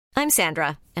I'm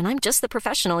Sandra, and I'm just the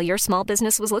professional your small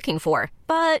business was looking for.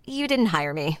 But you didn't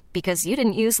hire me because you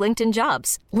didn't use LinkedIn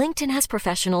Jobs. LinkedIn has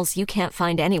professionals you can't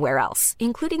find anywhere else,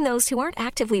 including those who aren't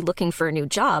actively looking for a new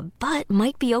job, but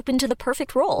might be open to the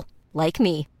perfect role, like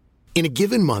me. In a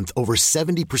given month, over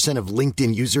 70% of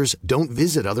LinkedIn users don't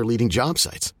visit other leading job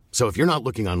sites. So if you're not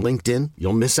looking on LinkedIn,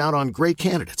 you'll miss out on great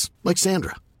candidates like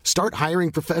Sandra. Start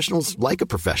hiring professionals like a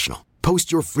professional.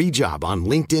 Post your free job on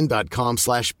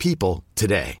linkedin.com/people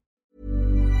today.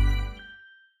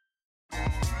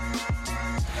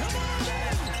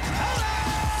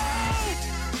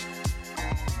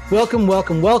 Welcome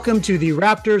to the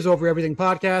Raptors Over Everything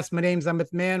podcast. My name's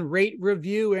Amit Mann. Rate,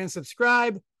 review, and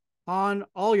subscribe on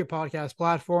all your podcast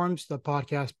platforms, the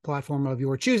podcast platform of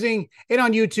your choosing, and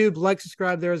on YouTube. Like,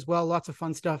 subscribe there as well. Lots of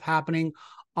fun stuff happening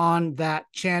on that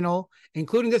channel,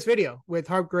 including this video with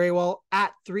Harp Graywall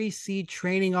at 3C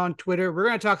Training on Twitter. We're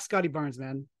going to talk Scottie Barnes,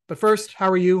 man. But first,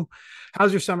 how are you?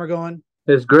 How's your summer going?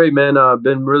 It's great, man. I've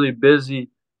been really busy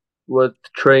with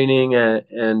training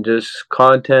and just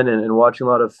content and watching a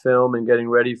lot of film and getting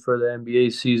ready for the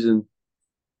NBA season,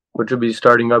 which will be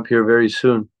starting up here very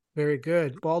soon. Very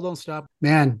good. Ball don't stop.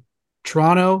 Man,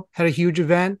 Toronto had a huge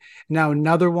event. Now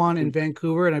another one in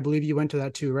Vancouver, and I believe you went to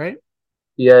that too, right?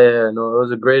 Yeah. No, it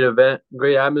was a great event,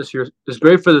 great atmosphere. It's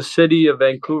great for the city of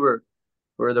Vancouver,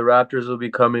 where the Raptors will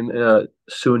be coming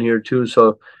soon here too.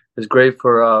 So it's great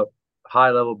for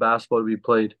high-level basketball to be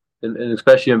played, and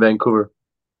especially in Vancouver.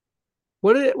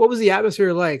 What was the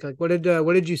atmosphere like? Like, what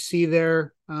did you see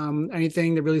there?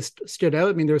 Anything that really stood out?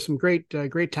 I mean, there was some great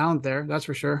talent there, that's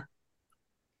for sure.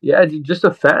 Yeah, just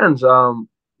the fans.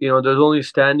 There's only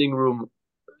standing room.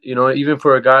 Even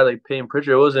for a guy like Payne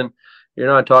Pritchard, it wasn't. You're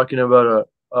not talking about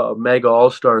a mega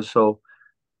all-star. So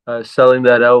selling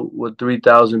that out with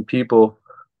 3,000 people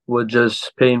with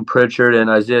just Payne Pritchard and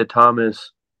Isaiah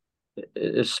Thomas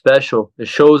is special. It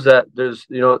shows that there's,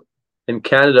 in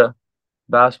Canada,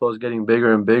 basketball is getting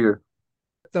bigger and bigger.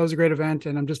 That was a great event,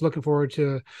 and I'm just looking forward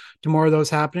to more of those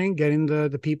happening, getting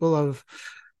the people of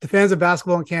the fans of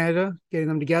basketball in Canada, getting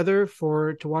them together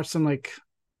to watch some like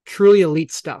truly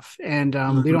elite stuff. And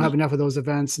we don't have enough of those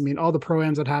events. I mean, all the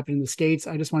pro-ams that happen in the States,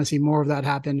 I just want to see more of that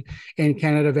happen in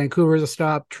Canada. Vancouver is a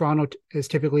stop. Toronto is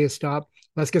typically a stop.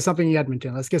 Let's get something in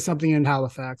Edmonton. Let's get something in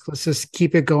Halifax. Let's just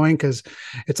keep it going because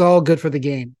it's all good for the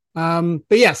game. But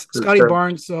yes, Scottie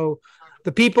Barnes. So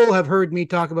the people have heard me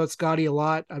talk about Scottie a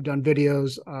lot. I've done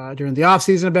videos during the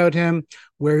offseason about him,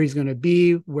 where he's going to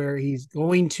be, where he's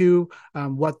going to,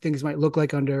 what things might look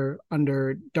like under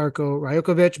Darko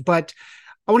Rajokovic. But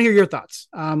I want to hear your thoughts.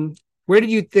 Where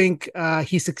did you think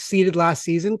he succeeded last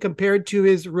season compared to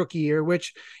his rookie year,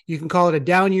 which you can call it a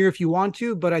down year if you want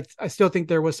to, but I still think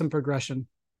there was some progression.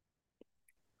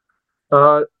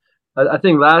 I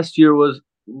think last year was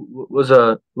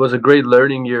a great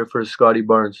learning year for Scottie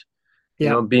Barnes.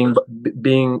 Yeah. Being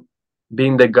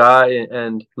the guy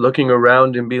and looking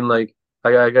around and being like,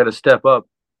 I got to step up.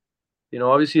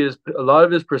 Obviously a lot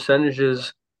of his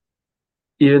percentages,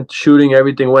 even shooting,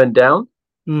 everything went down.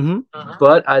 Mm-hmm.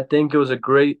 But I think it was a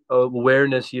great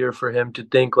awareness year for him to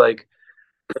think like,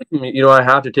 I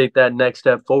have to take that next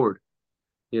step forward.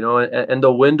 And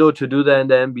the window to do that in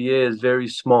the NBA is very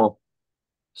small.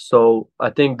 So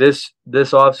I think this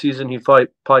offseason he probably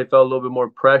felt a little bit more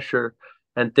pressure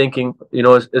and thinking,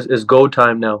 it's go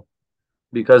time now,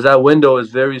 because that window is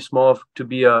very small to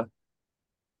be an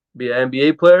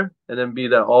NBA player and then be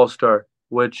that all-star,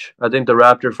 which I think the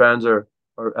Raptor fans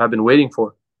have been waiting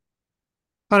for.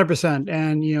 100%.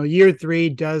 And, year 3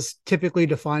 does typically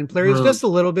define players just a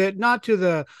little bit, not to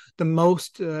the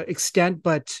most extent,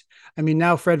 but I mean,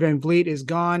 now Fred VanVleet is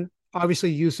gone.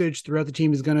 Obviously, usage throughout the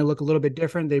team is going to look a little bit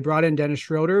different. They brought in Dennis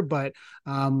Schroeder, but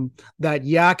that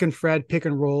Yak and Fred pick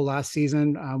and roll last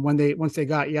season, once they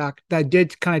got Yak, that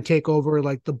did kind of take over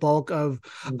like the bulk of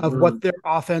what their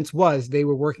offense was. They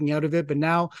were working out of it, but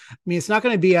now, I mean, it's not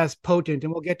going to be as potent,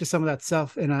 and we'll get to some of that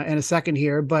stuff in a second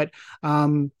here. But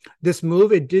this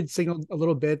move, it did signal a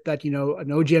little bit that an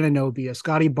OG Anunoby, a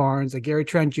Scottie Barnes, a Gary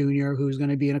Trent Jr., who's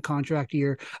going to be in a contract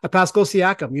year, a Pascal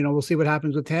Siakam. We'll see what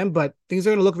happens with him, but things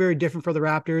are going to look very different for the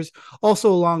Raptors,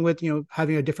 also along with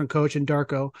having a different coach in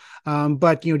Darko.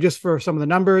 But just for some of the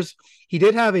numbers, he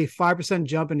did have a 5%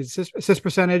 jump in his assist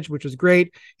percentage, which was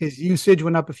great. His usage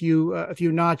went up a few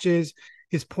notches.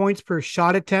 His points per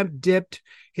shot attempt dipped.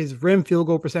 His rim field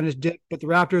goal percentage dipped. But the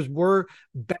Raptors were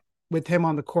better with him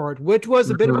on the court, which was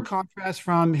a bit of a Mm-hmm. contrast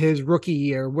from his rookie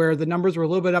year, where the numbers were a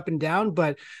little bit up and down,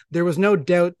 but there was no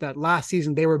doubt that last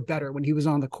season they were better when he was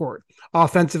on the court.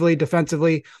 Offensively,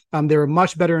 defensively, they were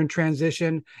much better in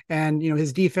transition. And,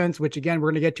 his defense, which again,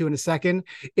 we're going to get to in a second,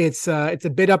 it's a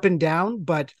bit up and down,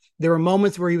 but there were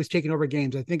moments where he was taking over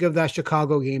games. I think of that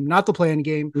Chicago game, not the play-in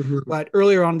game, Mm-hmm. but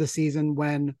earlier on in the season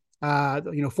when,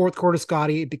 fourth quarter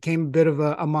Scottie, it became a bit of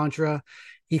a mantra.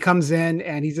 He comes in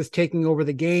and he's just taking over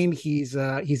the game. He's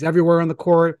everywhere on the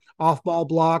court, off ball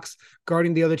blocks,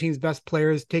 guarding the other team's best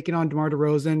players, taking on DeMar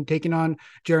DeRozan, taking on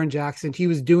Jaren Jackson. He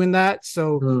was doing that.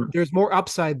 So Mm-hmm. there's more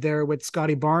upside there with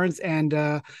Scottie Barnes. And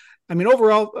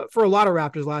overall, for a lot of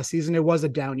Raptors last season, it was a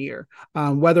down year.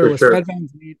 Whether it For was sure. Fred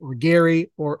VanVleet or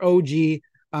Gary or OG,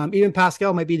 even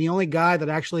Pascal might be the only guy that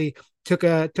actually took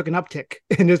an uptick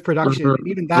in his production. And Mm-hmm.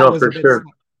 even that No, was a for bit sure.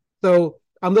 slow. So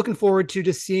I'm looking forward to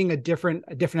just seeing a different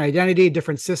identity, a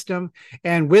different system.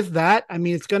 And with that,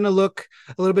 it's going to look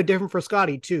a little bit different for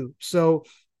Scottie too. So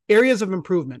areas of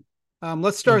improvement.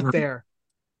 Let's start Mm-hmm. there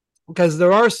because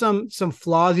there are some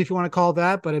flaws, if you want to call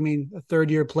that, but a third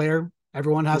year player,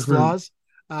 everyone has Mm-hmm. flaws.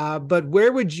 But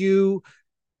where would you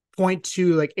point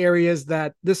to like areas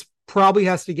that this probably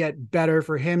has to get better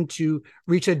for him to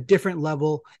reach a different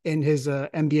level in his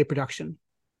NBA production?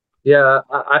 Yeah,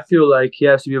 I feel like he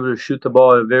has to be able to shoot the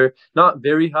ball at a very not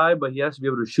very high, but he has to be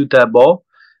able to shoot that ball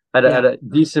Yeah. at a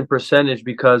decent percentage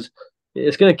because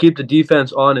it's going to keep the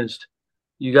defense honest.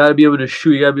 You got to be able to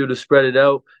shoot. You got to be able to spread it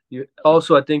out. You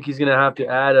also, I think he's going to have to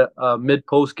add a mid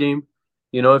post game.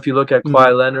 If you look at Mm.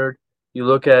 Kawhi Leonard, you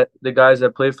look at the guys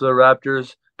that play for the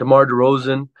Raptors, DeMar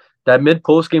DeRozan. That mid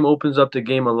post game opens up the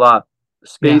game a lot, Yeah.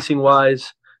 spacing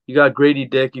wise. You got Grady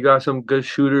Dick. You got some good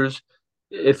shooters.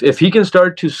 If he can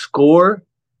start to score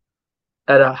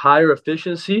at a higher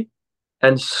efficiency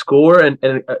and score and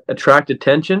attract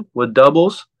attention with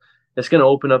doubles, it's going to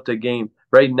open up the game.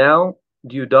 Right now,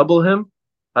 do you double him?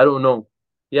 I don't know.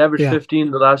 He averaged Yeah.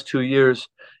 15 the last 2 years.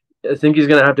 I think he's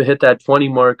going to have to hit that 20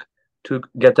 mark to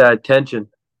get that attention.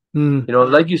 Mm.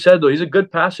 Like you said, though, he's a good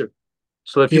passer.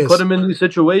 So if He you put is. him in these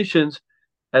situations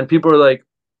and people are like,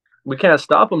 we can't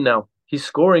stop him now, he's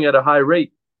scoring at a high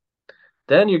rate,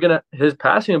 then his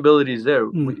passing ability is there.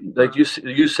 Mm. Like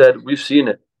you said, we've seen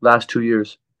it last 2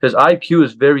 years. His IQ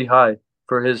is very high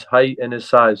for his height and his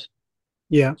size.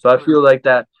 Yeah. So I feel like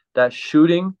that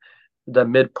shooting, the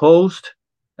mid post,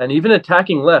 and even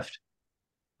attacking left.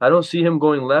 I don't see him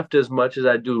going left as much as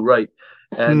I do right,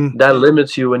 and Mm. that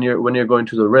limits you when you're going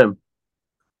to the rim.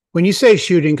 When you say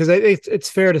shooting, because it's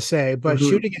fair to say, but Mm-hmm.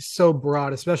 shooting is so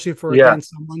broad, especially for, Yeah. again,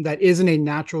 someone that isn't a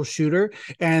natural shooter.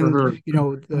 And,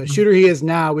 Mm-hmm. the shooter he is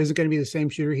now isn't going to be the same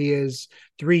shooter he is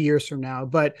 3 years from now.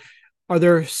 But are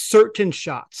there certain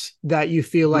shots that you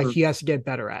feel like Mm-hmm. he has to get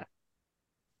better at?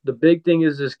 The big thing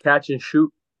is this catch and shoot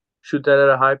that at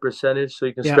a high percentage so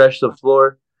you can Yeah. stretch the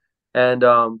floor and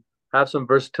have some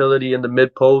versatility in the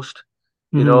mid post.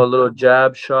 Mm-hmm. A little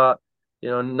jab shot.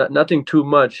 Nothing too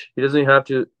much. He doesn't have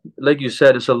to, like you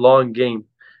said, it's a long game.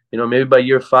 Maybe by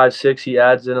year 5, 6, he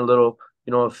adds in a little,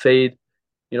 a fade,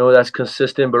 that's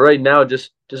consistent. But right now,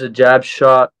 just a jab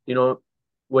shot.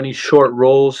 When he short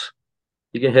rolls,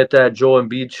 you can hit that Joel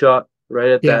Embiid shot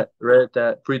Yeah. right at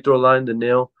that free throw line, the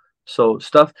nail. So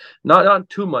stuff, not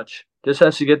too much. Just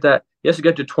has to get that. He has to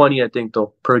get to 20, I think,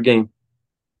 though, per game.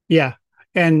 Yeah.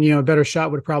 And, a better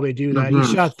shot would probably do that. He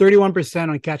Mm-hmm. shot 31%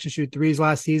 on catch and shoot threes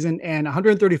last season, and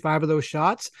 135 of those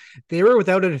shots, they were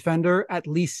without a defender at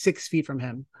least 6 feet from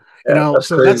him. Yeah, that's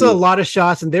So that's a crazy. lot of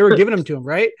shots, and they were giving them to him,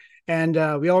 right? And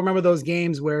we all remember those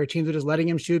games where teams are just letting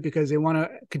him shoot because they want to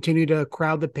continue to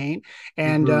crowd the paint.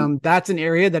 And Mm-hmm. that's an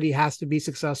area that he has to be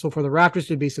successful for the Raptors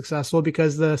to be successful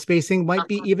because the spacing might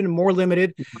be even more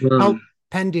limited, Mm-hmm. help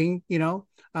pending,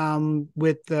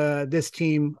 with this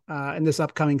team in this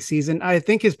upcoming season. I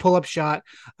think his pull-up shot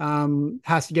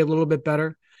has to get a little bit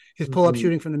better. His pull-up Mm-hmm.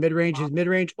 shooting from the mid-range, his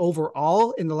mid-range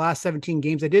overall in the last 17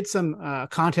 games. I did some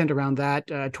content around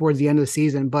that towards the end of the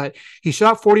season, but he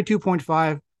shot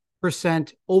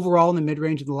 42.5% overall in the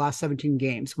mid-range in the last 17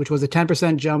 games, which was a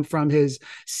 10% jump from his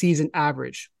season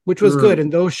average, which was good.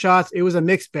 And those shots, it was a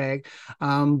mixed bag.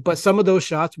 But some of those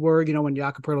shots were, when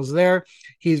Jakob Poeltl's there,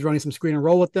 he's running some screen and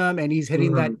roll with them, and he's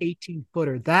hitting that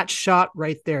 18-footer. That shot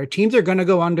right there. Teams are going to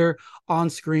go under on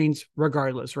screens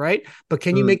regardless, right? But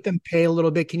can you make them pay a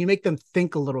little bit? Can you make them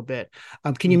think a little bit?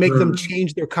 Can you make them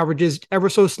change their coverages ever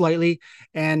so slightly?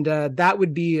 And that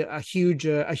would be a huge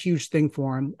thing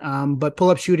for him. But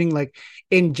pull-up shooting, like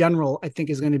in general, I think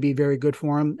is going to be very good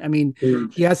for him.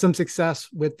 He had some success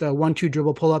with the 1-2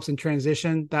 dribble pull-ups in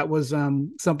transition. That was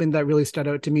something that really stood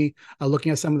out to me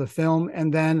looking at some of the film.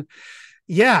 And then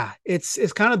Yeah, it's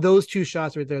kind of those two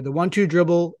shots right there. The 1-2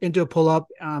 dribble into a pull up,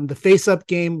 the face up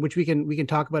game, which we can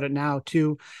talk about it now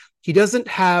too. He doesn't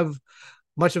have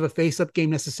much of a face up game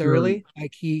Mm. necessarily.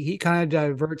 Like he kind of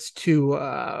diverts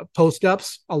to post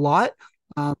ups a lot.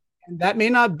 And that may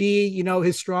not be,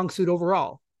 his strong suit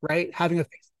overall, right? Having a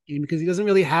face up game because he doesn't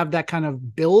really have that kind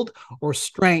of build or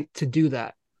strength to do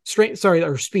that. Strength, sorry,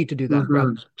 or speed to do that,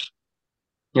 rather. Hmm.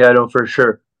 Yeah, no, for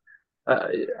sure.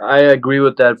 I agree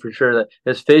with that for sure. That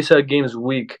his face-out game is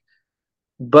weak,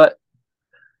 but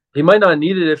he might not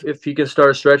need it if he can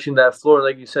start stretching that floor.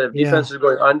 Like you said, if Yeah. defense is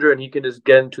going under and he can just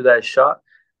get into that shot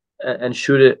and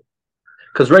shoot it.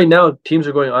 Because right now teams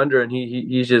are going under and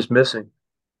he's just missing.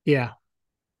 Yeah.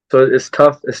 So it's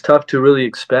tough. It's tough to really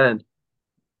expand.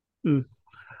 Mm.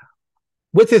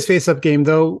 With his face-up game,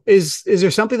 though, is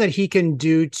there something that he can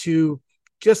do to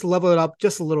just level it up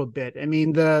just a little bit? I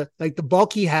mean, the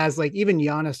bulk he has, like even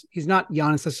Giannis, he's not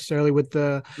Giannis necessarily with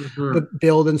the Hmm.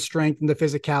 build and strength and the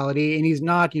physicality, and he's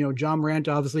not John Morant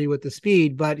obviously with the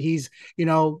speed, but he's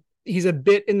a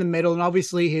bit in the middle, and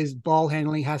obviously his ball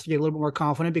handling has to get a little bit more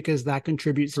confident because that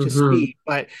contributes to Hmm. speed.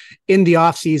 But in the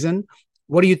off season,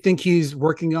 what do you think he's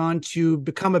working on to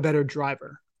become a better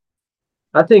driver?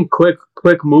 I think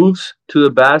quick moves to the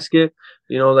basket.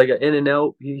 Like an in and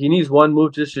out. He needs one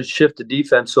move just to shift the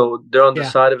defense so they're on the Yeah.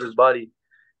 side of his body.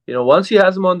 Once he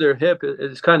has them on their hip,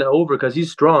 it's kind of over because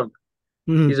he's strong.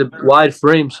 Mhm. He's a wide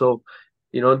frame, so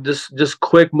just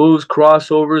quick moves,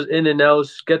 crossovers, in and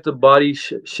outs, get the body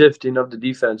shifting of the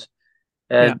defense,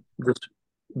 Yeah. and just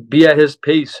be at his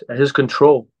pace, at his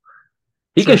control.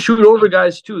 He can Sure. shoot over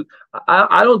guys too.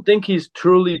 I don't think he's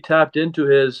truly tapped into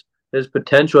his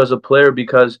potential as a player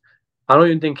because I don't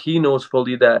even think he knows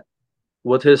fully that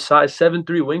with his size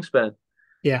 7'3" wingspan,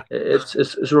 Yeah. it's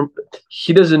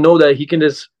he doesn't know that he can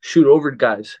just shoot over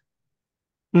guys.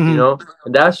 Hmm.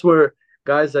 And that's where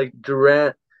guys like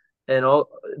Durant and all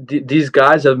these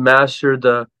guys have mastered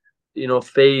the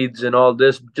fades and all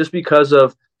this just because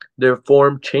of their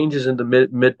form changes in the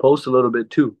mid post a little bit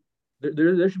too.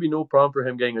 There should be no problem for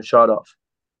him getting a shot off.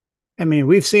 I mean,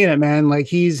 we've seen it, man. Like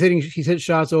he's hit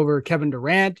shots over Kevin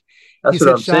Durant. That's He's what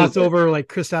hit I'm saying. shots over like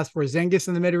Kristaps Porzingis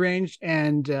in the mid range,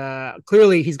 and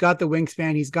clearly he's got the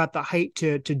wingspan. He's got the height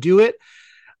to do it.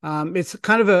 It's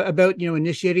kind of about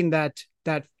initiating that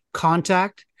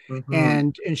contact Hmm.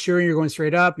 and ensuring you're going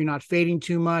straight up. You're not fading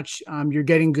too much. You're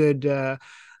getting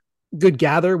good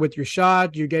gather with your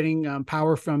shot. You're getting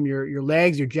power from your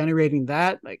legs. You're generating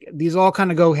that. Like these all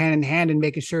kind of go hand in hand in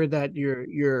making sure that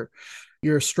your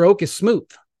stroke is smooth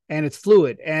and it's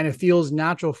fluid and it feels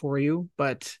natural for you.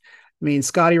 But I mean,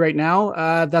 Scottie right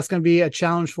now, that's going to be a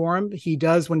challenge for him. When he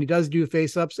does do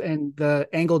face ups and the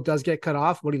angle does get cut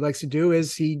off, what he likes to do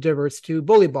is he diverts to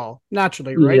bully ball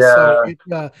naturally, right? So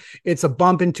Yeah. it's a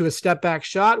bump into a step back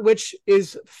shot, which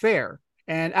is fair.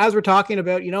 And as we're talking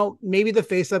about, maybe the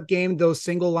face up game, those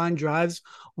single line drives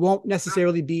won't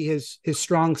necessarily be his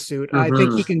strong suit. I think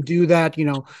Hmm. he can do that,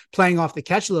 playing off the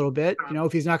catch a little bit.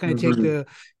 If he's not going to take Hmm. the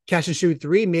catch and shoot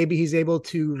three, maybe he's able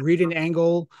to read an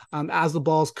angle as the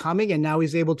ball's coming, and now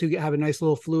he's able to have a nice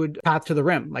little fluid path to the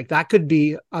rim. Like that could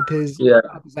be Yeah, up his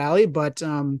alley, but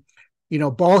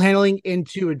ball handling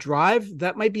into a drive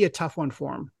that might be a tough one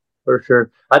for him. for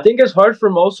sure. I think it's hard for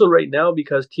him also right now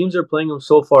because teams are playing him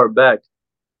so far back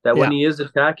that when Yeah. he is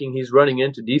attacking, he's running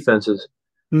into defenses.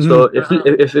 So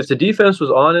Mm-hmm. if the defense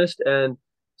was honest and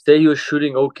say he was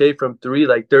shooting okay from three,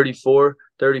 like 34,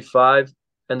 35,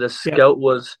 and the Yeah. scout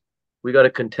was, we got to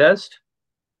contest,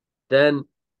 then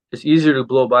it's easier to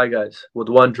blow by guys with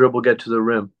one dribble, get to the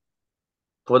rim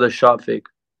for the shot fake.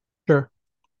 Sure.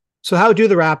 So how do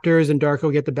the Raptors and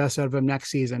Darko get the best out of him next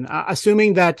season?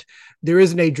 Assuming that there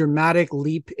isn't a dramatic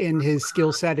leap in his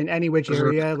skill set in any which Mhm.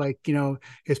 area, like,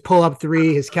 his pull up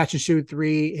three, his catch and shoot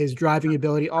three, his driving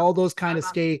ability, all those kind of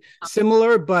stay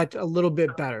similar, but a little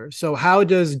bit better. So how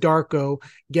does Darko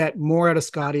get more out of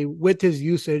Scotty with his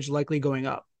usage likely going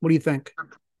up? What do you think?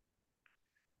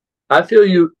 I feel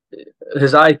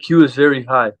his IQ is very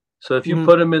high. So if you Mm-hmm.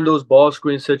 put him in those ball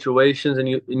screen situations and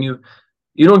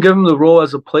you don't give him the role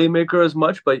as a playmaker as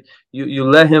much, but you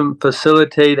let him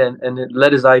facilitate and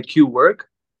let his IQ work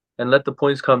and let the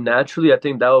points come naturally, I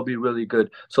think that would be really good.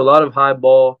 So a lot of high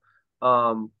ball,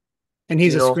 um, And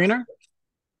he's you a know, screener?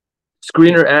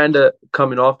 screener and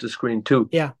coming off the screen too.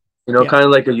 Yeah. Yeah. Kind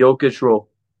of like a Jokic role.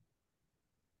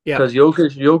 Yeah. Because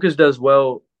Jokic does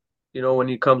well, when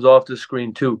he comes off the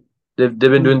screen too. They've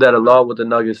been Mhm. doing that a lot with the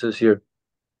Nuggets this year.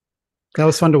 That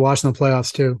was fun to watch in the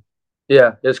playoffs too.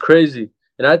 Yeah, it's crazy.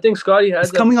 And I think Scotty He's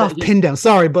has that coming off potential. pin down.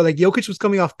 Sorry, but like Jokic was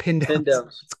coming off pin Pin downs.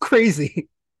 downs. It's crazy.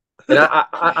 And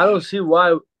I don't see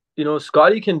why,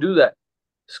 Scotty can do that.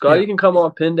 Scottie can come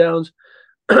off pin downs.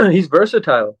 He's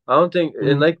versatile. I don't think,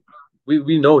 and like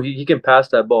we know he can pass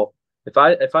that ball. If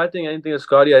I think anything of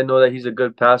Scottie, I know that he's a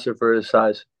good passer for his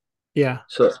size. Yeah.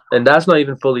 So, and that's not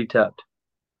even fully tapped.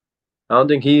 I don't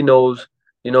think he knows,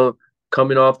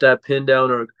 coming off that pin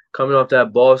down or coming off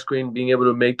that ball screen, being able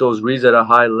to make those reads at a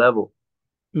high level.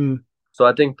 So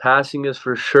I think passing is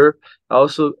for sure.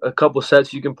 Also, a couple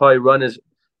sets you can probably run is,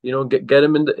 get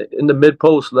him in the mid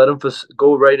post, let him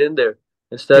go right in there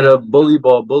instead of bully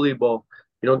ball.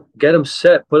 Get him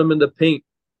set, put him in the paint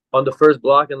on the first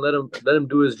block, and let him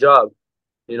do his job.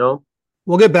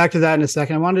 We'll get back to that in a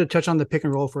second. I wanted to touch on the pick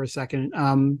and roll for a second,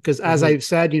 because as I've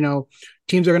said,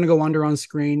 teams are going to go under on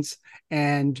screens,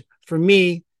 and for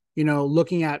me,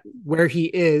 looking at where he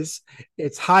is,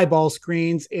 it's high ball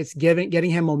screens. It's getting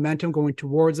him momentum going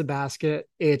towards the basket.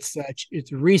 It's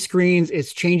re-screens.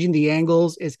 It's changing the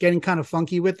angles. It's getting kind of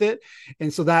funky with it.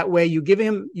 And so that way you give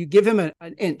him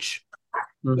an inch,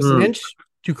 just an inch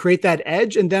to create that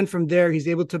edge. And then from there, he's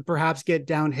able to perhaps get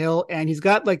downhill. And he's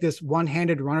got like this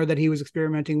one-handed runner that he was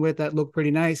experimenting with that looked pretty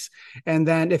nice. And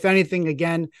then if anything,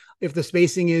 again, if the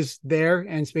spacing is there,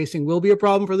 and spacing will be a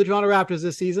problem for the Toronto Raptors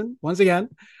this season, once again,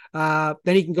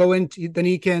 then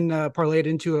he can parlay it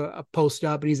into a post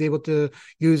up, and he's able to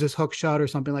use his hook shot or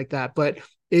something like that. But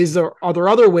are there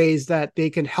other ways that they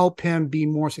can help him be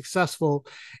more successful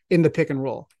in the pick and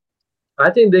roll? I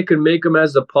think they could make him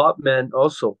as a pop man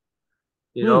also.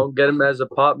 Get him as a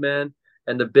pop man,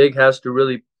 and the big has to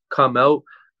really come out.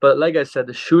 But like I said,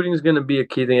 the shooting is going to be a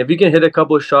key thing. If he can hit a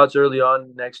couple of shots early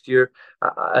on next year,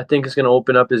 I think it's going to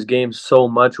open up his game so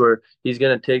much where he's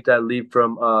going to take that leap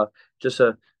from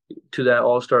to that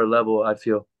all-star level, I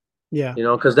feel. Yeah.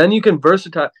 Because then you can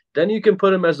versatile. Then you can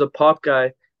put him as a pop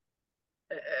guy,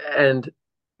 and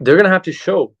they're going to have to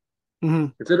show.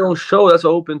 If they don't show, that's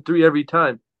an open three every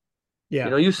time.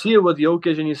 Yeah. You see it with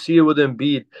Jokic and you see it with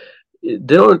Embiid.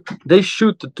 They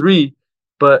shoot the three,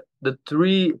 but the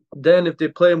three, then if they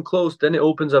play him close, then it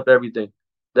opens up everything.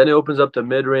 Then it opens up the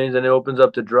mid-range, then it opens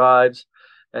up the drives,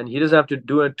 and he doesn't have to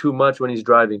do it too much when he's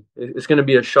driving. It's going to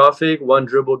be a shot fake, one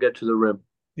dribble, get to the rim.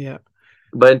 Yeah.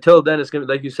 But until then, it's going to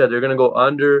be, like you said, they're going to go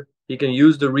under. He can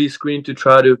use the re-screen to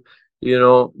try to,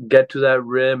 get to that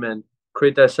rim and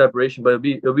create that separation, but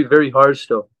it'll be very hard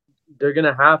still. They're going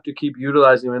to have to keep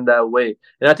utilizing him in that way.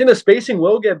 And I think the spacing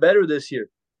will get better this year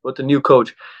with the new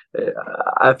coach.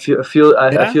 I feel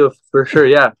for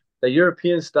sure, the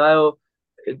European style,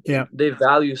 they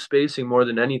value spacing more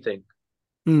than anything.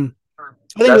 I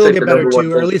think it'll get better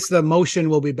too, or at least the motion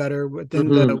will be better within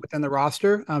the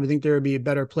roster. I think there will be a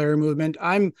better player movement.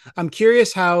 I'm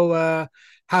curious how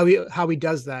he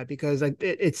does that, because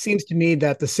it seems to me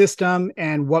that the system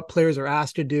and what players are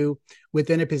asked to do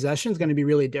within a possession is going to be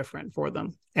really different for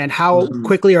them. And how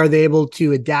quickly are they able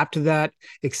to adapt to that,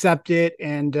 accept it,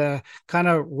 and kind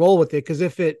of roll with it? Because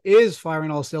if it is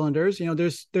firing all cylinders,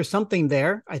 there's something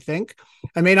there. I think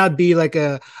it may not be like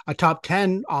a top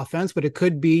 10 offense, but it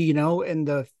could be, in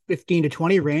the 15 to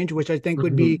 20 range, which I think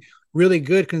would be really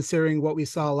good considering what we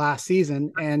saw last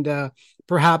season, and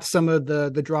perhaps some of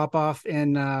the drop off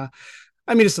in.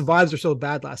 Just the vibes are so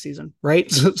bad last season,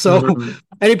 right? So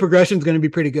any progression is going to be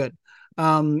pretty good.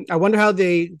 I wonder how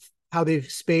they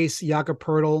space Jakob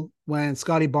Poeltl when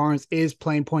Scottie Barnes is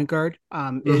playing point guard.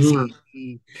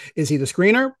 Is he the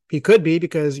screener? He could be,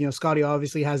 because Scottie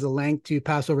obviously has the length to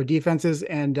pass over defenses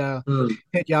and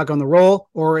hit Jakob on the roll.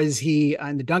 Or is he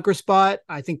in the dunker spot?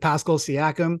 I think Pascal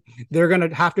Siakam, they're going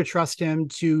to have to trust him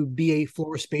to be a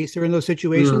floor spacer in those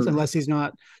situations, unless he's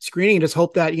not screening, and just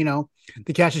hope that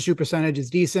the catch and shoot percentage is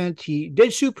decent. He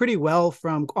did shoot pretty well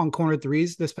on corner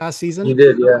threes this past season. He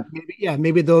did,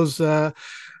 maybe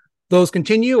those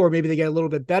continue, or maybe they get a little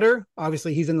bit better.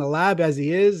 Obviously, he's in the lab, as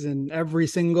he is in every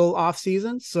single off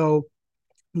season, so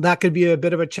that could be a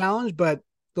bit of a challenge. But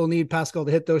they'll need Pascal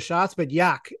to hit those shots. But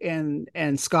Yak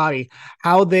and Scottie,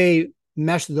 how they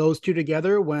mesh those two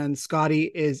together when Scottie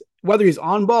is, whether he's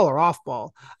on ball or off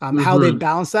ball, how they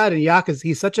balance that. And Yak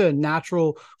he's such a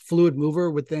natural, fluid mover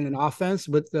within an offense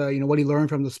with what he learned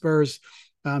from the Spurs.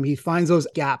 He finds those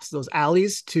gaps, those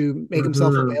alleys to make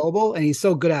himself available, and he's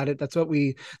so good at it. That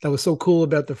was so cool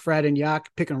about the Fred and Yak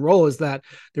pick and roll, is that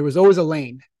there was always a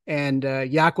lane, and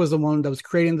Yak was the one that was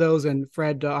creating those, and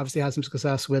Fred obviously had some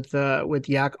success with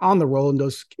Yak on the roll in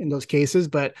those cases.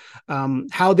 But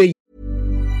how they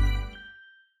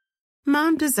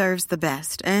Mom deserves the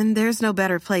best, and there's no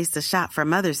better place to shop for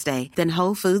Mother's Day than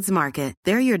Whole Foods Market.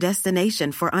 They're your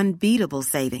destination for unbeatable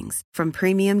savings, from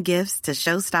premium gifts to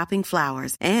show-stopping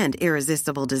flowers and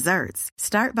irresistible desserts.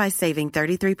 Start by saving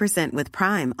 33% with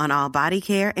Prime on all body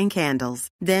care and candles.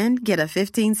 Then get a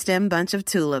 15-stem bunch of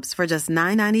tulips for just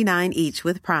 $9.99 each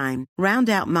with Prime. Round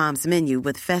out Mom's menu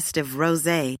with festive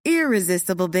rosé,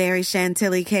 irresistible berry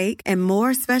chantilly cake, and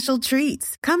more special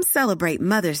treats. Come celebrate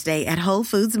Mother's Day at Whole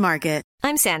Foods Market.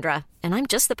 I'm Sandra, and I'm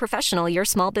just the professional your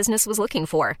small business was looking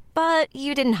for. But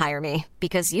you didn't hire me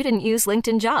because you didn't use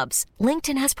LinkedIn Jobs.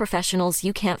 LinkedIn has professionals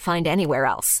you can't find anywhere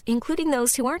else, including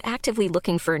those who aren't actively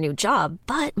looking for a new job,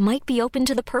 but might be open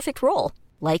to the perfect role,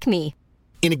 like me.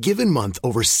 In a given month,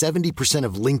 over 70%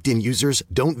 of LinkedIn users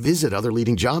don't visit other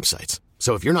leading job sites.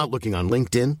 So if you're not looking on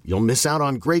LinkedIn, you'll miss out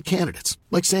on great candidates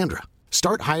like Sandra.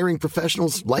 Start hiring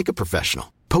professionals like a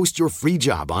professional. Post your free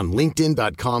job on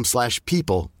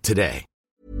linkedin.com/people today.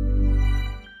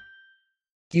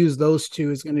 Use those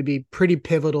two is going to be pretty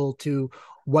pivotal to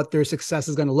what their success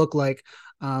is going to look like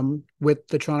with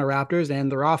the Toronto Raptors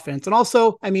and their offense. And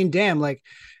also, I mean, damn, like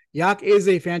Yak is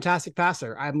a fantastic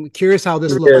passer. I'm curious how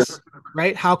this looks,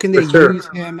 right? How can they use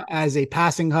him as a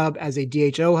passing hub, as a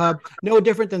DHO hub? No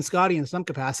different than Scottie in some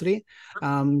capacity.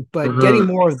 But getting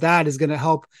more of that is going to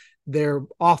help their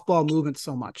off-ball movement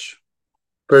so much.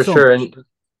 For sure.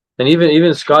 And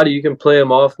even Scottie, you can play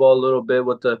him off ball a little bit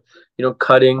with the,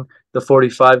 cutting the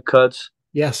 45 cuts.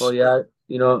 Yes. Well, yeah,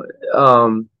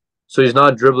 so he's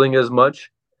not dribbling as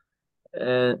much.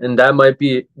 And that might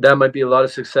be a lot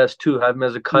of success too. Have him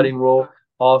as a cutting role,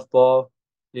 off ball,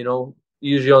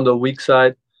 usually on the weak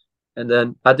side. And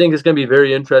then I think it's gonna be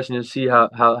very interesting to see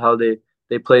how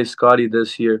they play Scottie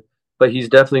this year. But he's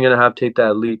definitely gonna have to take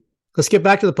that leap. Let's get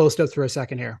back to the post up for a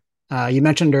second here. You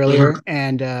mentioned earlier,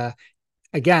 and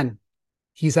again,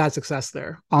 he's had success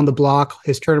there on the block.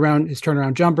 His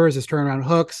turnaround jumpers, his turnaround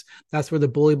hooks. That's where the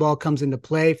bully ball comes into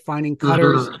play. Finding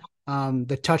cutters,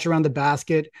 the touch around the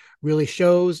basket really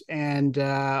shows, and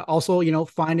also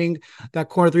finding that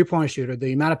corner 3-point shooter.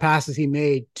 The amount of passes he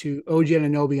made to OG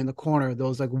Anunoby in the corner,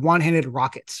 those like one-handed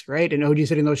rockets, right? And OG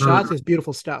hitting those shots is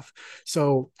beautiful stuff.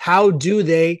 So how do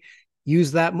they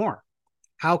use that more?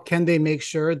 How can they make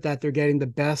sure that they're getting the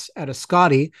best out of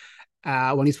Scottie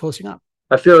when he's posting up?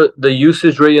 I feel the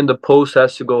usage rate in the post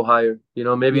has to go higher.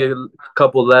 Maybe a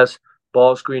couple less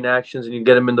ball screen actions, and you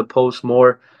get him in the post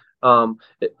more.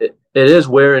 It is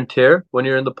wear and tear when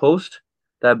you're in the post.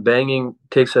 That banging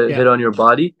takes a hit on your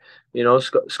body.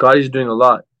 Scottie's doing a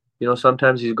lot.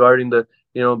 Sometimes he's guarding the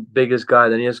biggest guy,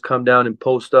 then he has to come down and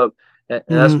post up, and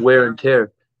that's wear and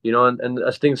tear. And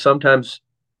I think sometimes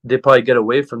they probably get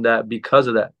away from that because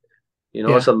of that.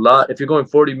 It's a lot. If you're going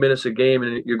 40 minutes a game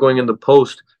and you're going in the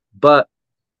post, but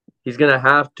he's going to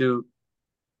have to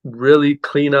really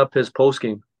clean up his post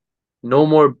game.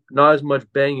 Not as much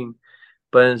banging,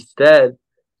 but instead,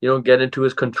 get into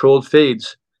his controlled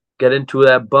fades, get into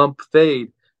that bump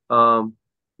fade.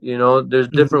 There's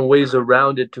different ways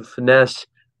around it to finesse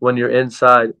when you're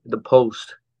inside the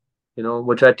post,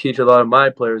 which I teach a lot of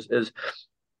my players is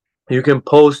you can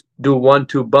post, do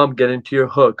 1-2 bump, get into your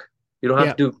hook. You don't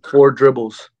have to do 4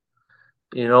 dribbles.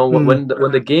 When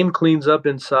the game cleans up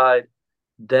inside,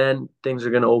 then things are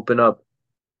going to open up.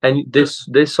 And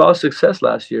they saw success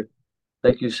last year.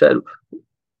 Like you said,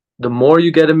 the more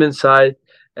you get them inside,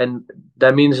 and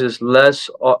that means there's less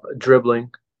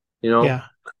dribbling, You're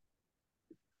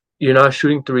not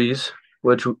shooting threes,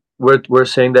 which we're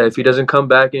saying that if he doesn't come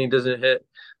back and he doesn't hit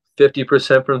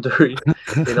 50% from 3,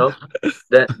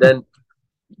 then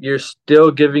you're still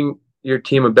giving your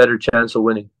team a better chance of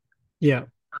winning. Yeah.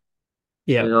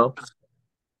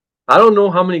 I don't know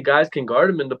how many guys can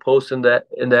guard him in the post in the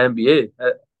NBA.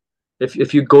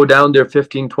 If you go down there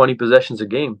 15, 20 possessions a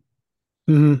game,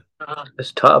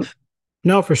 it's tough.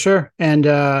 No, for sure. And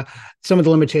some of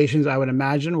the limitations I would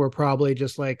imagine were probably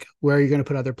just like where you're going to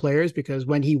put other players, because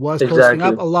when he was posting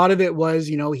up, a lot of it was,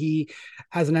 he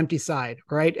has an empty side,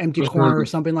 right? Empty corner or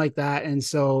something like that. And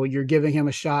so you're giving him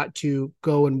a shot to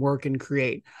go and work and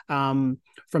create. From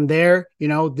there,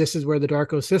 this is where the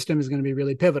Darko system is going to be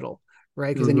really pivotal.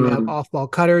 Right. Because then you have off ball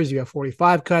cutters, you have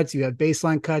 45 cuts, you have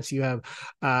baseline cuts, you have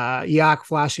Yak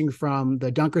flashing from the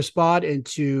dunker spot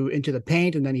into the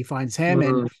paint, and then he finds him.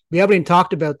 And we haven't even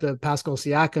talked about the Pascal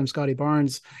Siakam, Scottie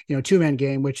Barnes, 2-man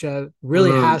game, which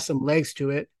really has some legs to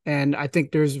it. And I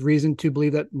think there's reason to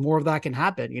believe that more of that can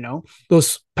happen.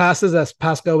 Those passes that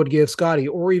Pascal would give Scottie,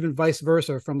 or even vice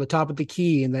versa, from the top of the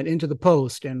key and then into the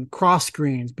post, and cross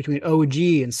screens between OG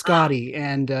and Scottie.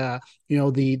 And,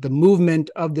 the movement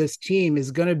of this team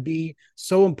is going to be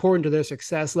so important to their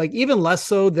success, like even less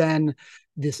so than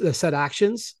the set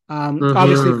actions.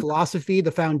 Obviously, Mm-hmm. philosophy,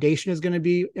 the foundation is going to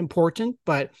be important,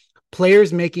 but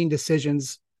players making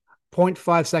decisions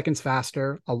 0.5 seconds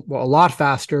faster, a lot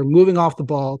faster, moving off the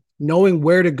ball, knowing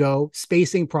where to go,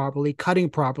 spacing properly,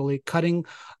 cutting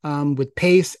with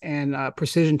pace and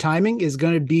precision timing is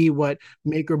going to be what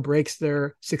make or breaks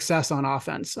their success on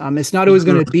offense. It's not always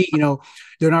going to be,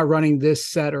 they're not running this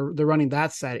set or they're running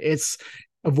that set. It's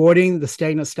avoiding the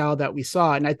stagnant style that we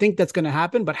saw. And I think that's going to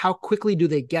happen, but how quickly do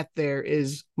they get there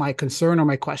is my concern or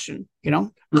my question,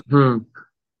 Mm-hmm.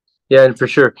 Yeah, and for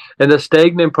sure. And the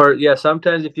stagnant part, yeah,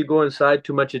 sometimes if you go inside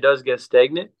too much, it does get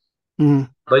stagnant. Mm-hmm.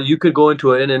 But you could go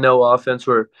into an in and out offense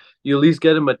where you at least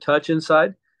get him a touch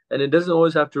inside, and it doesn't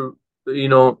always have to, you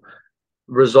know,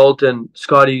 result in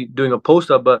Scottie doing a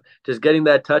post up, but just getting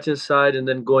that touch inside and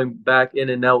then going back in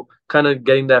and out, kind of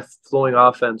getting that flowing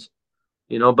offense,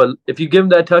 But if you give him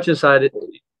that touch inside,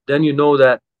 then you know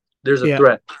that there's a Yeah.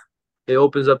 threat. It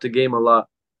opens up the game a lot.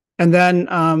 And then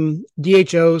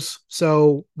DHOs.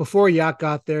 So before Yak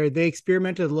got there, they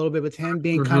experimented a little bit with him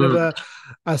being kind of Mm-hmm.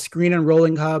 a screen and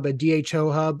rolling hub, a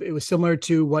DHO hub. It was similar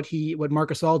to what Marc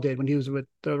Gasol did when he was with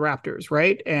the Raptors,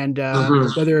 right? And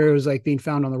Mm-hmm. whether it was like being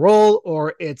found on the roll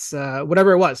or it's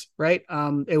whatever it was, right?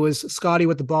 It was Scottie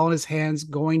with the ball in his hands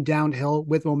going downhill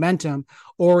with momentum,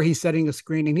 or he's setting a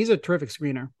screen, and he's a terrific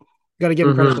screener. Got to give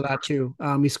him credit Mm-hmm. for that too.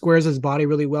 He squares his body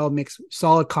really well, makes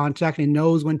solid contact, and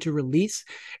knows when to release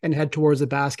and head towards the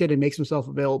basket and makes himself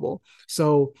available.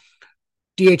 So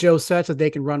DHO sets that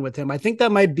they can run with him. I think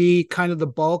that might be kind of the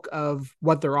bulk of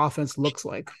what their offense looks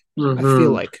like. I feel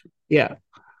Mm-hmm. like, yeah,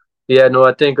 Yeah, no,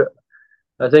 I think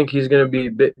he's gonna be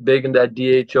big in that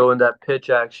DHO and that pitch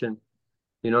action.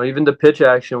 Even the pitch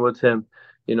action with him.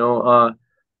 The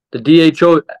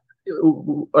DHO.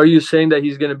 Are you saying that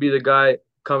he's gonna be the guy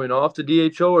coming off the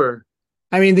DHO or?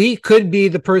 I mean, he could be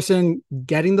the person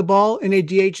getting the ball in a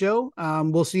DHO.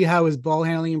 We'll see how his ball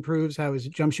handling improves, how his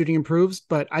jump shooting improves.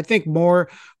 But I think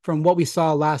more from what we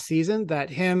saw last season,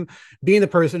 that him being the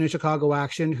person in Chicago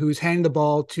action who's handing the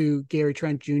ball to Gary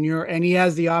Trent Jr. and he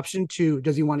has the option to,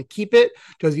 does he want to keep it?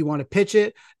 Does he want to pitch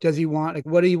it? Does he want, like,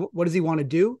 what does he want to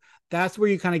do? That's where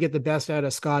you kind of get the best out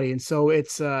of Scottie. And so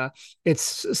it's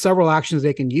several actions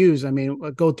they can use. I mean,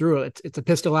 go through it. It's a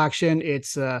pistol action.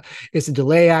 It's a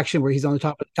delay action where he's on the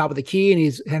top of the key and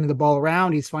he's handing the ball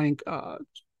around. He's finding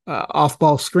off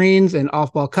ball screens and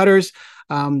off ball cutters.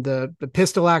 The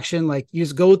pistol action, like you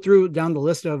just go through down the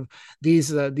list of these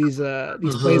plays that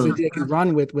Mm-hmm. they can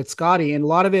run with Scottie, and a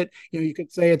lot of it, you could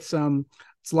say it's a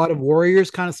lot of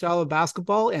Warriors kind of style of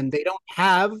basketball, and they don't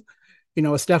have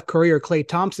a Steph Curry or Klay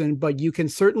Thompson, but you can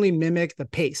certainly mimic the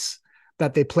pace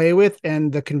that they play with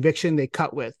and the conviction they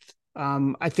cut with.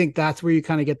 I think that's where you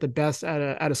kind of get the best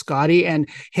out of Scottie, and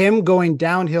him going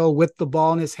downhill with the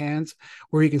ball in his hands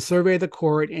where he can survey the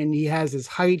court and he has his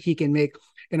height. He can make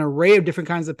an array of different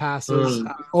kinds of passes,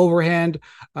 overhand,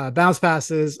 bounce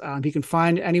passes. He can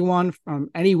find anyone from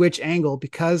any which angle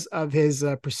because of his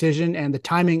precision and the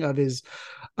timing of his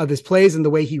plays and the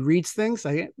way he reads things.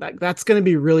 I think that's going to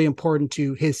be really important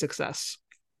to his success.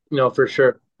 No, for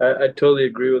sure. I totally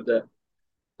agree with that.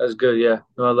 That's good. Yeah.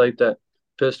 No, I like that.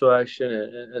 Pistol action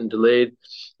and delayed.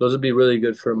 Those would be really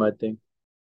good for him, I think.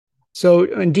 So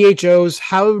in DHOs,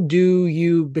 how do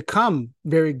you become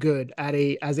very good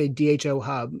as a DHO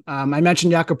hub? I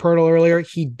mentioned Jakob Poeltl earlier.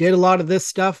 He did a lot of this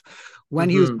stuff when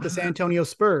he was Mm-hmm. with the San Antonio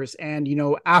Spurs. And,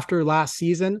 after last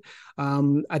season,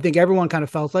 I think everyone kind of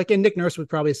felt like, and Nick Nurse would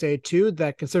probably say it too,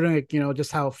 that considering,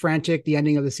 just how frantic the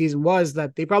ending of the season was,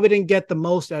 that they probably didn't get the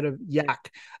most out of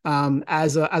Yak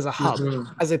as a hub,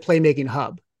 Mm-hmm. as a playmaking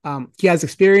hub. He has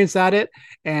experience at it,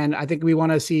 and I think we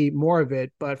want to see more of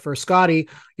it. But for Scottie,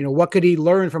 what could he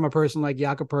learn from a person like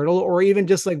Jakob Poeltl, or even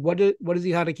just like what does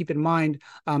he have to keep in mind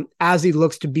as he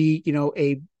looks to be,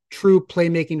 a true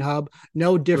playmaking hub,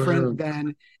 no different Mm-hmm.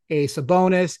 than a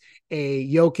Sabonis, a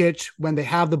Jokic when they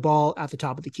have the ball at the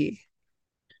top of the key.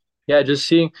 Yeah, just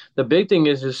seeing the big thing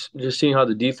is just seeing how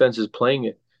the defense is playing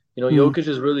it. Mm, Jokic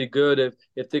is really good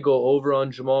if they go over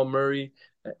on Jamal Murray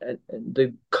and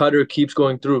the cutter keeps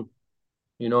going through,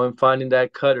 and finding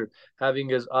that cutter, having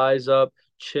his eyes up,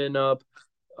 chin up,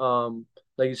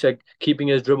 like you said, keeping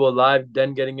his dribble alive,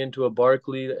 then getting into a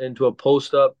Barkley, into a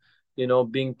post up,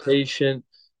 being patient.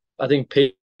 I think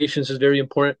patience is very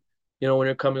important, when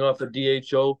you're coming off a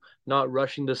DHO, not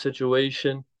rushing the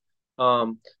situation.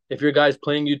 If your guy's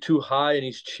playing you too high and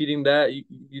he's cheating that,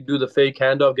 you do the fake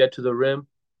handoff, get to the rim.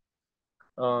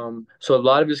 So a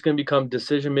lot of it's going to become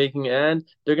decision making, and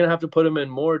they're going to have to put him in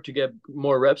more to get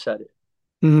more reps at it.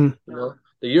 mm,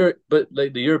 But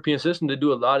like the European system, they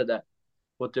do a lot of that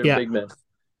with their yeah, big men.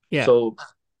 yeah. So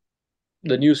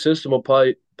the new system will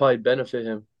probably benefit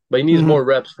him, but he needs Mhm. more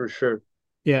reps for sure.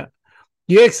 Yeah.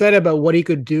 You excited about what he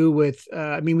could do with?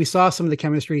 I mean, we saw some of the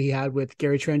chemistry he had with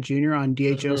Gary Trent Jr. on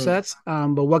DHO Hmm. sets,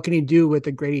 but what can he do with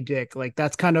the Grady Dick? Like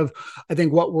that's kind of, I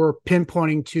think, what we're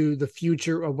pinpointing to the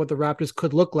future of what the Raptors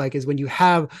could look like is when you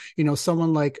have,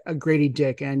 someone like a Grady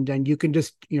Dick, and you can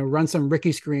just run some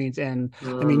Ricky screens, and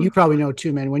I mean, you Mm, probably know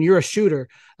too, man. When you're a shooter,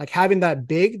 like having that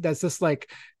big that's just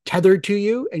like tethered to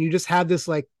you, and you just have this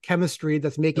like chemistry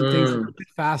that's making things mm,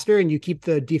 faster, and you keep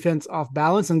the defense off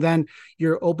balance, and then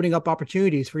you're opening up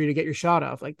opportunities for you to get your shot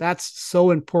off. Like that's so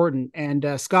important. And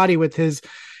Scottie, with his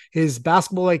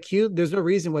basketball IQ, there's no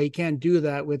reason why he can't do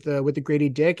that with the Grady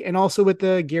Dick and also with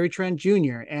the Gary Trent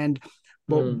Jr. And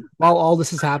but mm, while all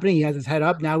this is happening, he has his head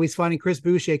up. Now he's finding Chris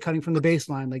Boucher cutting from the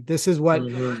baseline. Like this is what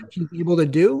mm, he's able to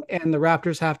do, and the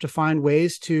Raptors have to find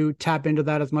ways to tap into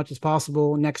that as much as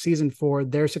possible next season for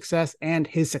their success and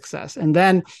his success. And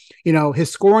then,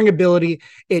 his scoring ability,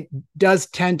 it does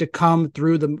tend to come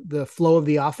through the flow of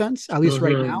the offense, at least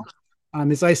right mm, now.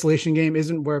 His isolation game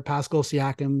isn't where Pascal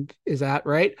Siakam is at,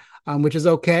 right? Which is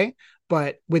okay.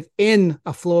 But within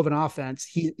a flow of an offense,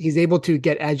 he's able to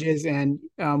get edges, and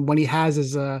when he has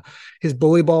his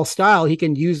bully ball style, he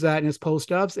can use that in his post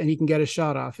ups, and he can get a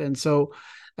shot off. And so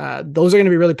those are going to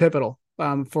be really pivotal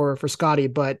for Scottie.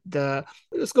 But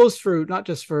this goes for not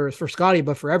just for Scottie,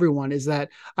 but for everyone. Is that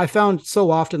I found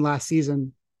so often last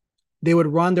season they would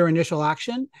run their initial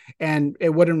action and it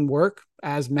wouldn't work,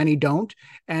 as many don't.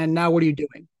 And now what are you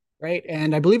doing? Right.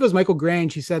 And I believe it was Michael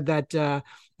Grange. He said that,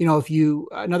 if you,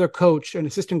 another coach, an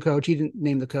assistant coach, he didn't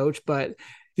name the coach, but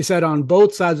he said on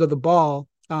both sides of the ball,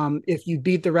 if you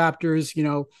beat the Raptors,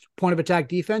 point of attack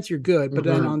defense, you're good. But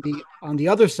then mm, on the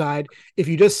other side, if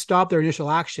you just stop their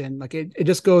initial action, like it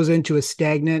just goes into a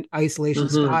stagnant isolation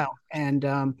mm, style, and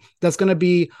that's going to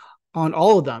be on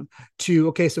all of them.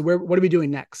 Okay, so what are we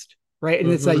doing next? Right.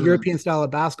 And it's that mm. European style of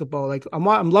basketball. Like I'm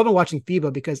loving watching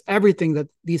FIBA because everything that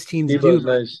these teams FIBA do, is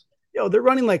nice. they're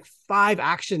running like five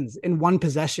actions in one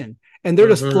possession and they're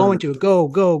just flowing Hmm. to it. Go,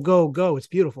 go, go, go. It's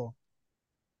beautiful.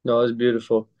 No, it's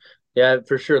beautiful. Yeah,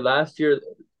 for sure. Last year,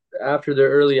 after the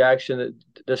early action,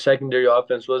 the secondary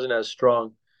offense wasn't as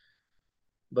strong.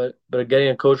 But getting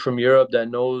a coach from Europe that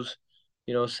knows,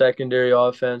 secondary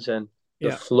offense and the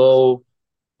Yeah, flow,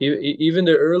 even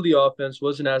the early offense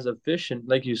wasn't as efficient,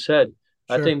 like you said.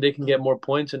 I sure. think they can get more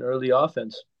points in early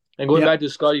offense. And going Yeah. back to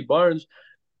Scottie Barnes,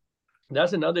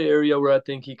 that's another area where I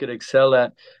think he could excel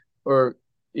at, or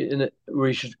where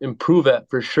he should improve at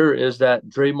for sure, is that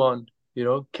Draymond,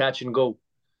 catch and go,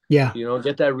 Yeah.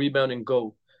 get that rebound and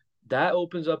go. That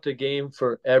opens up the game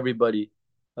for everybody.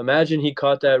 Imagine he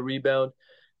caught that rebound,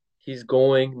 he's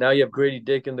going. Now you have Grady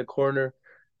Dick in the corner,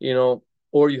 you know,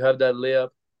 or you have that layup.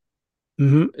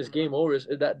 Hmm. It's game over.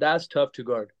 That's tough to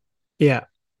guard. Yeah.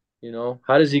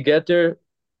 How does he get there?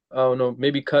 I don't know.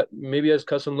 Maybe he has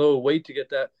cut some little weight to get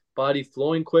that body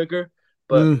flowing quicker.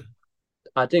 But Mm.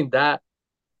 I think that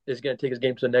is going to take his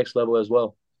game to the next level as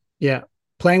well. Yeah.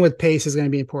 Playing with pace is going to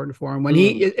be important for him. When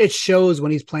Mm, it shows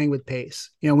when he's playing with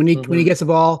pace. When he mm-hmm, gets the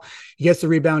ball, he gets the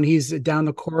rebound, he's down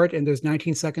the court, and there's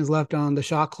 19 seconds left on the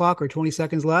shot clock or 20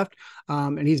 seconds left,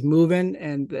 and he's moving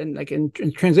and like in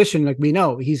transition, like we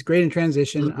know he's great in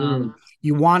transition. mm-hmm.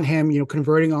 You want him,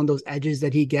 converting on those edges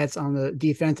that he gets on the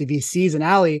defense. If he sees an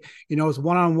alley, it's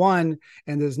one on one,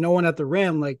 and there's no one at the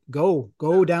rim, like go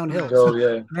downhill, Oh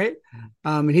yeah, right?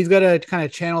 And he's got to kind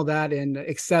of channel that and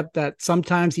accept that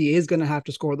sometimes he is going to have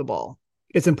to score the ball.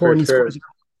 It's for important he sure, scores.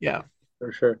 Yeah.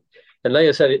 for sure. And like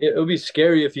I said, it would be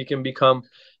scary if he can become,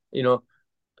 you know,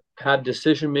 have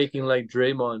decision making like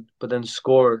Draymond, but then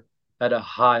score at a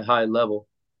high level.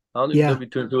 I don't think there'll Yeah. be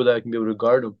two people that can be able to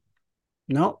guard him.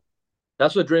 No.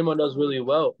 That's what Draymond does really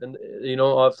well. And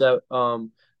off that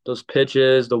those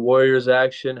pitches, the Warriors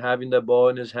action, having the ball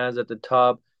in his hands at the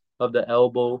top of the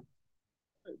elbow,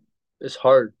 it's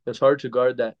hard. It's hard to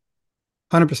guard that.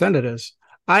 100% it is.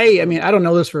 I mean, I don't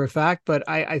know this for a fact, but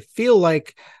I feel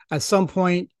like at some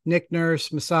point, Nick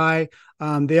Nurse, Masai,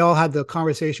 they all had the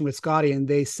conversation with Scottie, and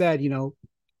they said,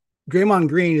 Draymond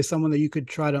Green is someone that you could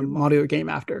try to model your game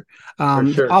after. For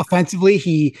sure.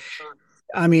 Offensively,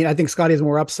 I mean, I think Scottie has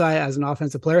more upside as an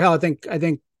offensive player. Hell, I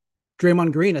think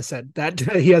Draymond Green has said that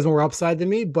he has more upside than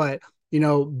me, but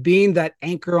being that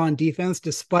anchor on defense,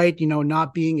 despite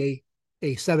not being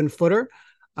a 7-footer,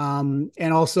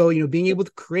 and also being able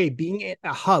to create, being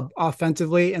a hub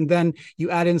offensively, and then you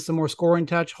add in some more scoring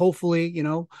touch, hopefully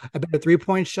a better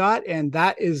 3-point shot, and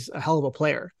that is a hell of a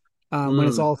player when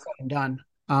it's Mm, all said and done.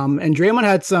 And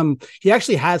Draymond he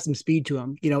actually had some speed to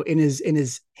him, in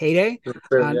his heyday.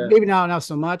 Sure, yeah. Maybe not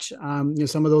so much.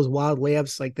 Some of those wild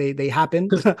layups, like they happen.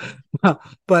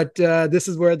 But this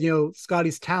is where,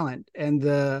 Scottie's talent and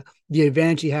the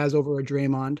advantage he has over a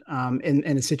Draymond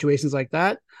in situations like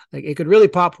that. Like, it could really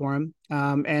pop for him.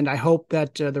 And I hope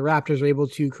that the Raptors are able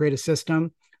to create a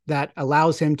system that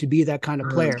allows him to be that kind of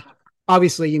player.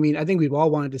 Obviously, I think we've all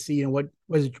wanted to see, what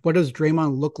does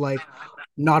Draymond look like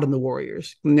not in the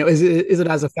Warriors? Is it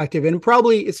as effective? And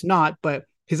probably it's not, but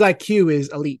his IQ is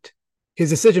elite. His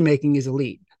decision making is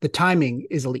elite. The timing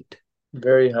is elite.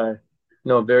 Very high.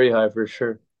 No, very high for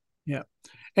sure. Yeah.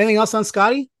 Anything else on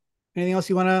Scottie? Anything else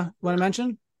you want to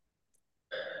mention?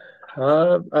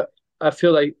 I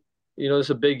feel like, it's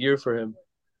a big year for him.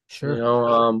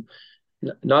 Sure.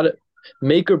 Not a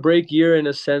make or break year in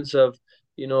a sense of,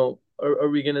 are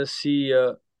we gonna see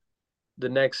the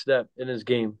next step in his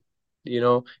game?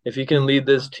 If he can lead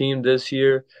this team this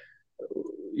year,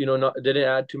 didn't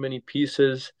add too many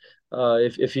pieces.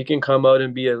 If he can come out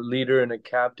and be a leader and a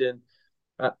captain,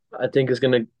 I think it's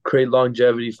gonna create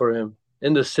longevity for him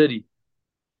in the city.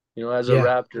 As a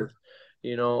Raptor,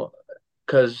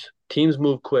 because teams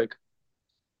move quick.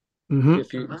 Mm-hmm.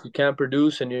 If you can't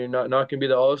produce and you're not gonna be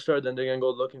the all-star, then they're gonna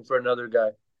go looking for another guy.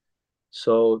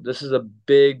 So this is a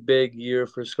big, big year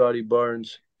for Scottie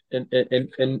Barnes in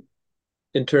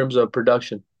terms of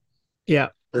production. Yeah.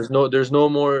 There's no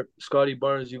more Scottie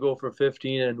Barnes, you go for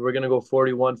 15 and we're gonna go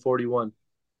 41-41.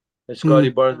 And Scottie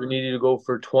Barnes, we need you to go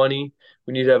for 20.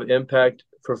 We need to have impact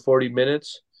for 40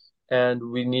 minutes, and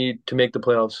we need to make the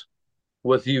playoffs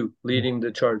with you leading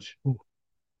the charge.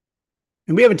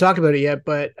 And we haven't talked about it yet,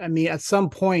 but at some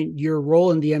point, your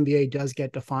role in the NBA does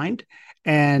get defined.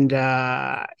 And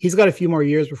he's got a few more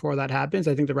years before that happens.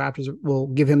 I think the Raptors will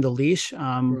give him the leash.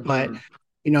 But,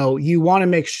 you want to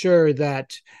make sure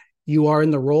that you are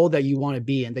in the role that you want to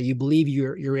be in, that you believe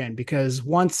you're in. Because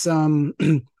once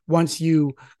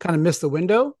you kind of miss the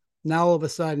window, now all of a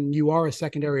sudden you are a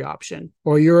secondary option,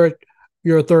 or you're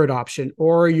a third option,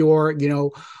 or you're,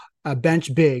 a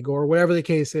bench big, or whatever the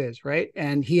case is, right?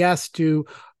 And he has to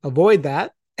avoid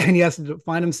that, and he has to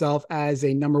find himself as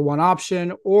a number one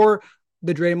option or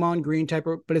the Draymond Green type.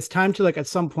 But it's time to, at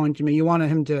some point, you want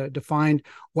him to define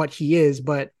what he is,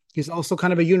 but he's also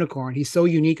kind of a unicorn. He's so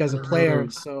unique as a player.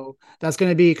 So that's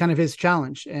going to be kind of his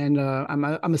challenge. And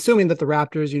I'm assuming that the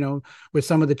Raptors, with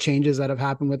some of the changes that have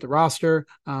happened with the roster,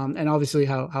 and obviously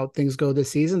how things go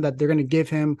this season, that they're going to give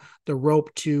him the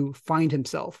rope to find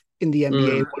himself in the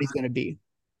NBA, what he's going to be.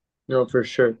 No, for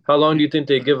sure. How long do you think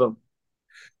they give him?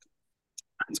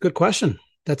 That's a good question.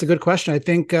 That's a good question. I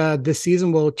think this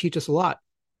season will teach us a lot.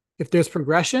 If there's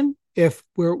progression, if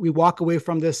we walk away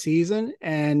from this season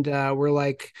and we're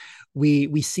like,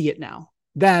 we see it now,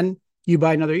 then you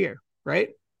buy another year, right?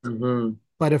 Mm-hmm.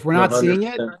 But if we're not 100%. Seeing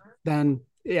it, then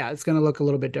it's going to look a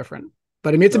little bit different.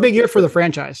 But it's a big year for the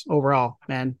franchise overall,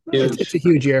 man. It's a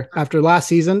huge year. After last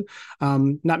season,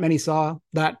 not many saw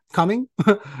that coming,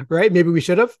 right? Maybe we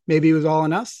should have. Maybe it was all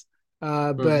on us.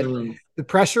 But the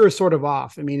pressure is sort of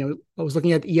off. I was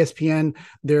looking at ESPN,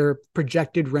 their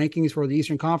projected rankings for the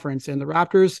Eastern Conference, and the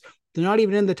Raptors, they're not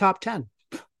even in the top 10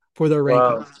 for their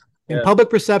rankings. Wow. Yeah. And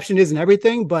public perception isn't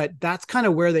everything, but that's kind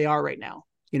of where they are right now.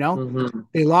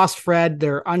 They lost Fred.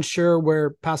 They're unsure where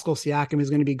Pascal Siakam is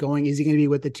going to be going. Is he going to be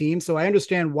with the team? So I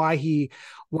understand why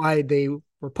they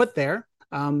were put there.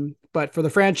 But for the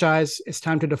franchise, it's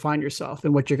time to define yourself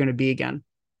and what you're going to be again.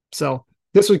 So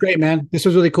this was great, man. This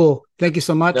was really cool. Thank you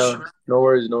so much. No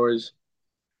worries.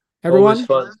 Everyone,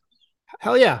 fun.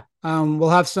 Hell yeah. We'll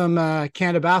have some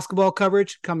Canada basketball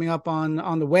coverage coming up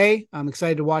on the way. I'm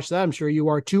excited to watch that. I'm sure you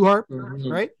are too, Harp,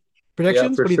 right?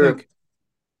 Predictions? Yeah, what do you think?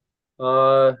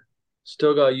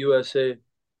 Still got USA.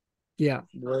 Yeah.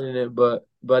 Winning it, but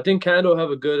I think Canada will have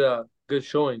a good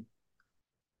showing.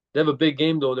 They have a big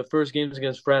game though. The first game is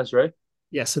against France, right?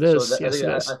 Yes, it is. I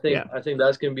think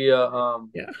that's gonna be a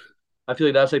I feel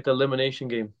like that's like the elimination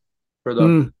game for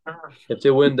them. If they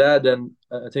win that, then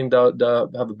I think they'll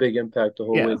have a big impact the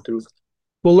whole way through.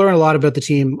 We'll learn a lot about the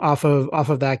team off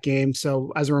of that game.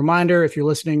 So as a reminder, if you're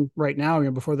listening right now,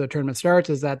 before the tournament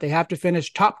starts, is that they have to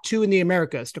finish top 2 in the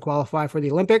Americas to qualify for the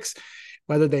Olympics.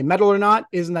 Whether they medal or not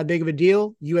isn't that big of a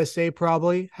deal. USA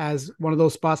probably has one of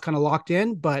those spots kind of locked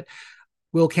in, but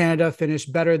will Canada finish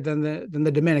better than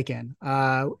the Dominican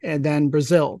and then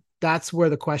Brazil? That's where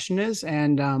the question is.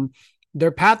 And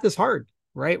their path is hard,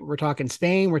 right? We're talking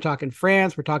Spain, we're talking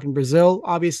France, we're talking Brazil,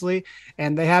 obviously,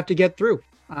 and they have to get through.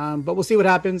 But we'll see what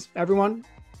happens. Everyone,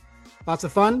 lots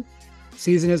of fun.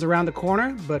 Season is around the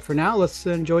corner, but for now, let's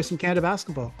enjoy some Canada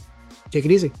basketball. Take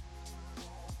it easy.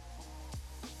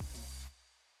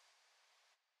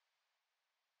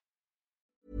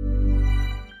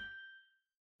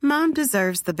 Mom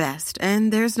deserves the best,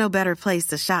 and there's no better place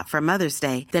to shop for Mother's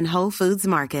Day than Whole Foods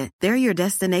Market. They're your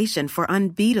destination for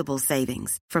unbeatable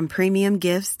savings, from premium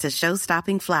gifts to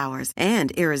show-stopping flowers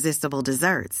and irresistible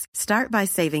desserts. Start by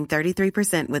saving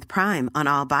 33% with Prime on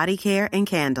all body care and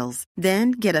candles.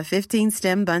 Then get a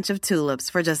 15-stem bunch of tulips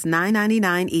for just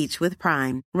 $9.99 each with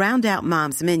Prime. Round out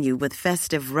Mom's menu with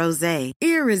festive rosé,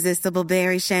 irresistible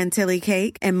berry chantilly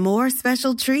cake, and more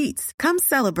special treats. Come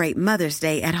celebrate Mother's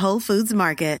Day at Whole Foods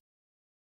Market.